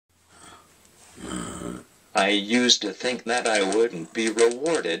I used to think that I wouldn't be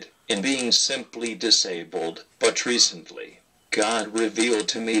rewarded in being simply disabled, but recently, God revealed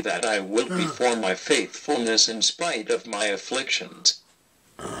to me that I will be for my faithfulness in spite of my afflictions.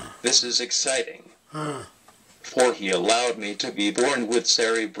 This is exciting. For he allowed me to be born with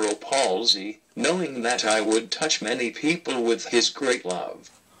cerebral palsy, knowing that I would touch many people with his great love.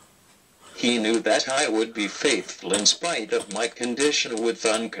 He knew that I would be faithful in spite of my condition with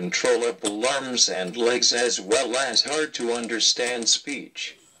uncontrollable arms and legs as well as hard to understand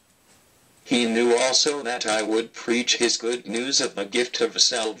speech. He knew also that I would preach his good news of the gift of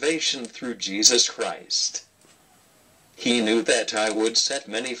salvation through Jesus Christ. He knew that I would set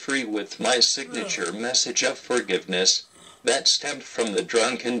many free with my signature message of forgiveness that stemmed from the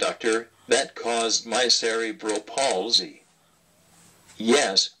drunk conductor that caused my cerebral palsy.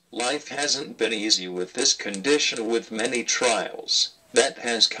 Yes, life hasn't been easy with this condition with many trials that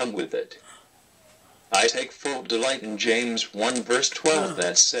has come with it. I take full delight in James 1 verse 12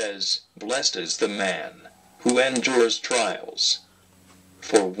 that says, "Blessed is the man who endures trials.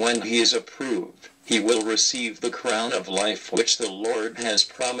 For when he is approved, he will receive the crown of life which the Lord has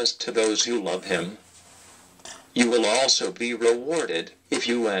promised to those who love him." You will also be rewarded if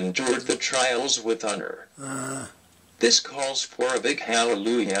you endured the trials with honor. This calls for a big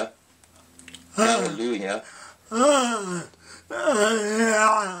hallelujah. Hallelujah.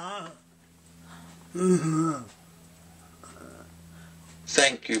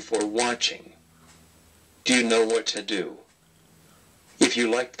 Thank you for watching. Do you know what to do? If you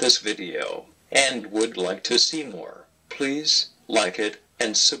liked this video and would like to see more, please like it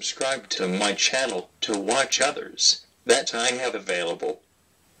and subscribe to my channel to watch others that I have available.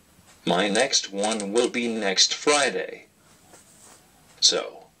 My next one will be next Friday.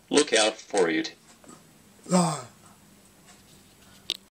 So, look out for it.